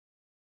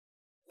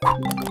Yeah!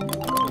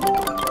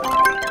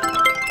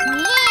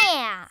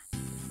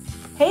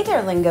 Hey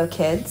there, Lingo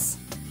Kids.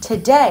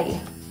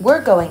 Today,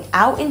 we're going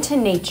out into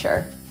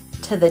nature,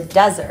 to the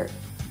desert,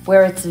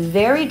 where it's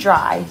very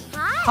dry,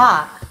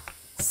 hot,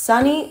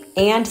 sunny,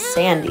 and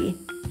sandy.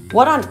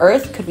 What on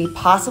earth could we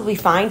possibly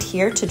find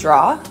here to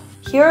draw?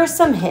 Here are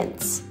some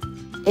hints.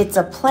 It's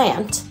a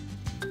plant.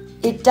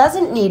 It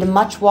doesn't need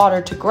much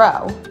water to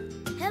grow.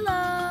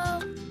 Hello!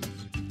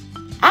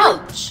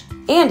 Ouch!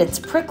 And it's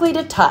prickly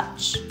to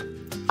touch.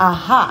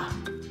 Aha!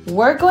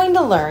 We're going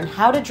to learn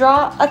how to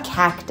draw a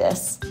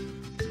cactus.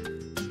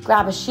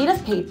 Grab a sheet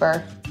of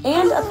paper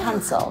and a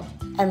pencil,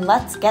 and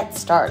let's get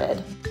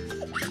started.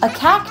 A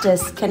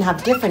cactus can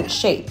have different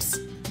shapes,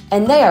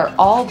 and they are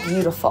all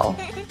beautiful.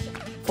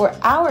 For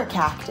our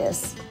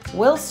cactus,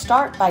 we'll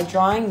start by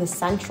drawing the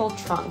central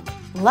trunk.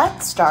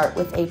 Let's start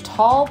with a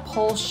tall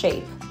pole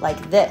shape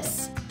like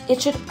this.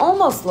 It should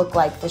almost look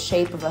like the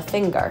shape of a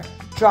finger.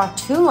 Draw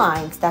 2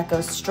 lines that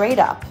go straight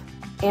up,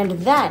 and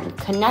then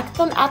connect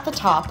them at the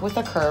top with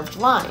a curved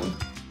line.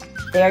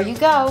 There you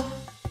go.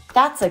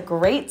 That's a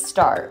great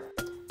start.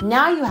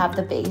 Now you have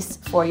the base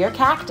for your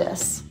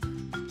cactus.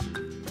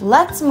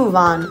 Let's move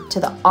on to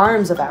the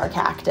arms of our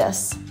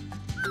cactus.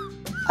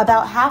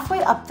 About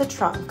halfway up the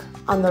trunk,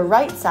 on the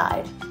right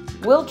side,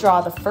 we'll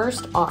draw the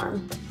first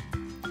arm.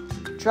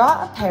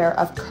 Draw a pair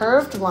of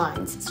curved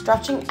lines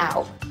stretching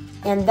out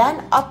and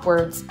then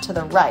upwards to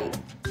the right,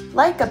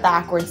 like a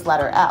backwards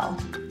letter L.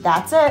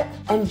 That's it.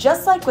 And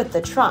just like with the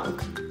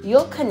trunk,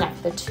 you'll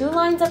connect the 2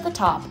 lines at the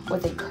top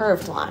with a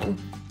curved line.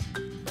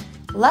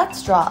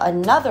 Let's draw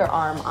another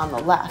arm on the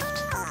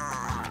left.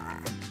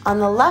 On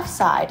the left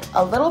side,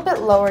 a little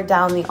bit lower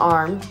down the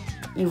arm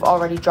you've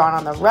already drawn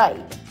on the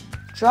right,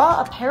 draw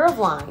a pair of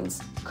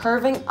lines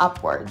curving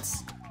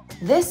upwards.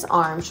 This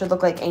arm should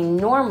look like a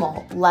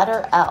normal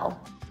letter L.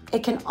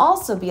 It can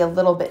also be a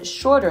little bit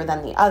shorter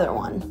than the other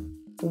one.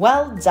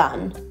 Well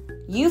done!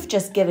 You've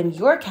just given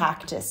your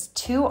cactus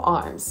 2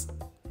 arms,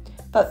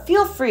 but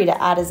feel free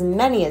to add as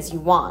many as you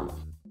want.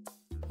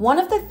 One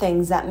of the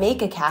things that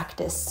make a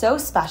cactus so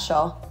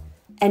special,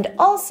 and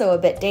also a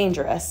bit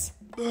dangerous,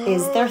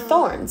 is their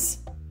thorns.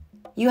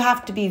 You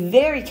have to be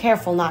very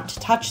careful not to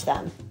touch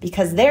them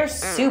because they're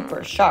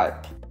super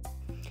sharp.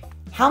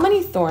 How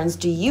many thorns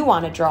do you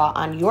want to draw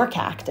on your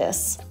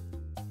cactus?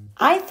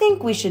 I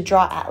think we should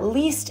draw at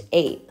least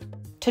 8.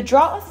 To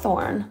draw a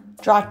thorn,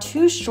 draw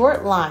 2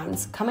 short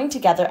lines coming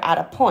together at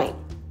a point,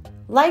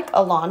 like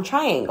a long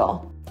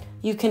triangle.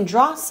 You can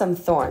draw some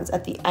thorns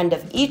at the end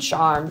of each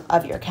arm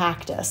of your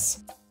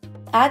cactus.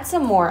 Add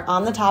some more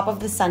on the top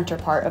of the center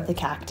part of the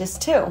cactus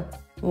too.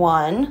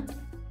 1,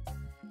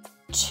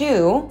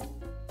 2,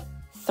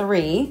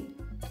 3,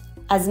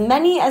 as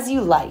many as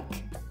you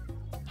like.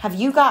 Have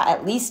you got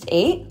at least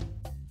 8?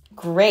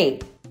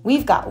 Great!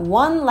 We've got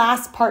one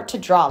last part to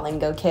draw,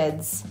 Lingo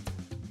Kids.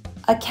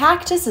 A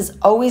cactus is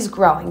always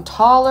growing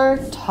taller,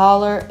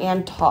 taller,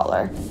 and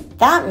taller.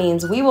 That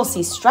means we will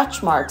see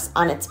stretch marks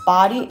on its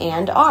body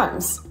and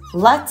arms.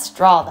 Let's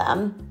draw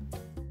them.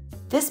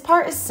 This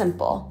part is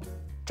simple.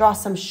 Draw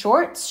some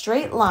short,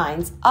 straight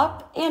lines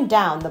up and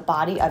down the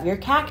body of your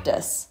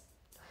cactus.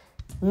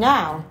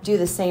 Now, do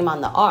the same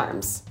on the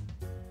arms.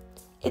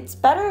 It's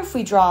better if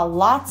we draw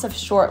lots of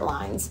short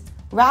lines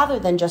rather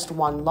than just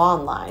one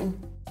long line.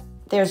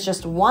 There's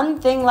just one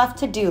thing left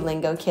to do,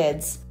 Lingo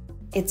Kids.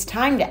 It's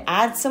time to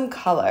add some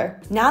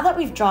color. Now that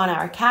we've drawn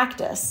our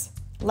cactus,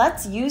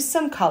 let's use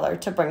some color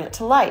to bring it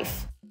to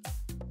life.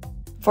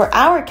 For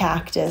our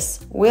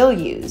cactus, we'll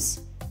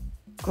use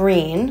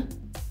green,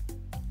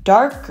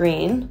 dark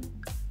green,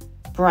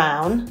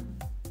 brown,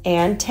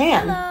 and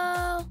tan.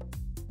 Hello!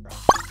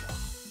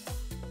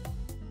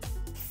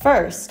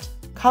 First,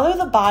 color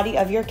the body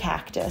of your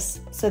cactus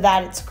so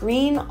that it's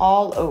green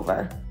all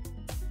over.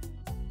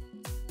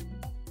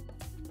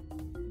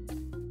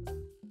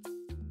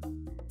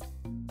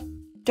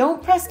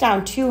 Don't press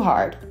down too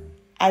hard,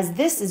 as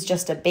this is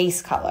just a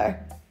base color.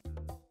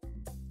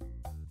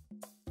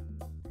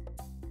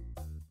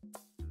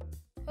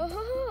 Oh,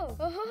 ho,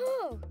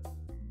 ho.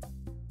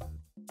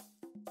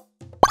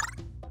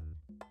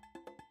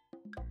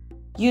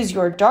 Use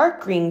your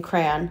dark green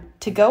crayon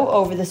to go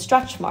over the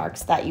stretch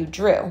marks that you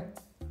drew.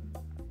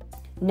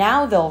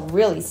 Now they'll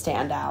really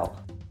stand out.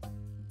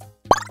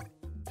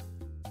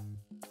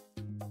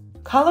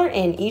 Color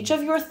in each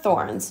of your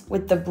thorns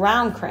with the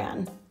brown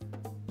crayon.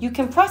 You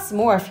can press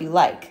more if you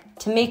like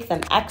to make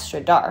them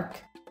extra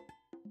dark.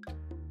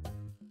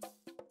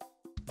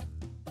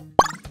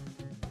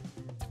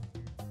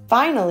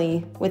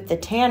 Finally, with the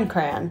tan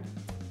crayon,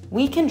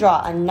 we can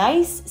draw a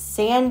nice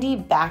sandy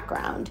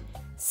background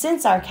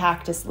since our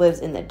cactus lives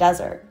in the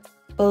desert.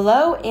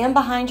 Below and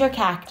behind your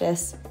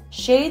cactus,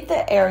 shade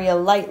the area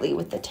lightly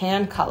with the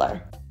tan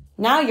color.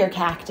 Now your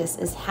cactus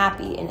is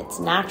happy in its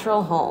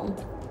natural home.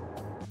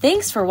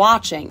 Thanks for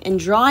watching and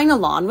drawing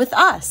along with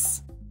us.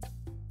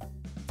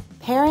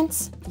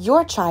 Parents,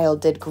 your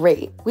child did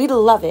great. We'd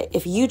love it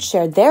if you'd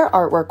share their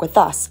artwork with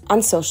us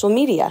on social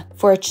media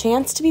for a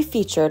chance to be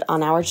featured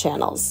on our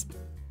channels.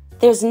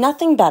 There's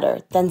nothing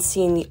better than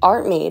seeing the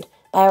art made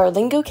by our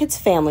Lingokids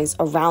families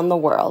around the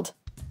world.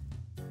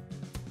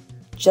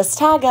 Just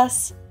tag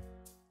us.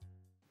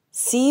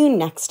 See you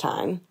next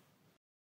time.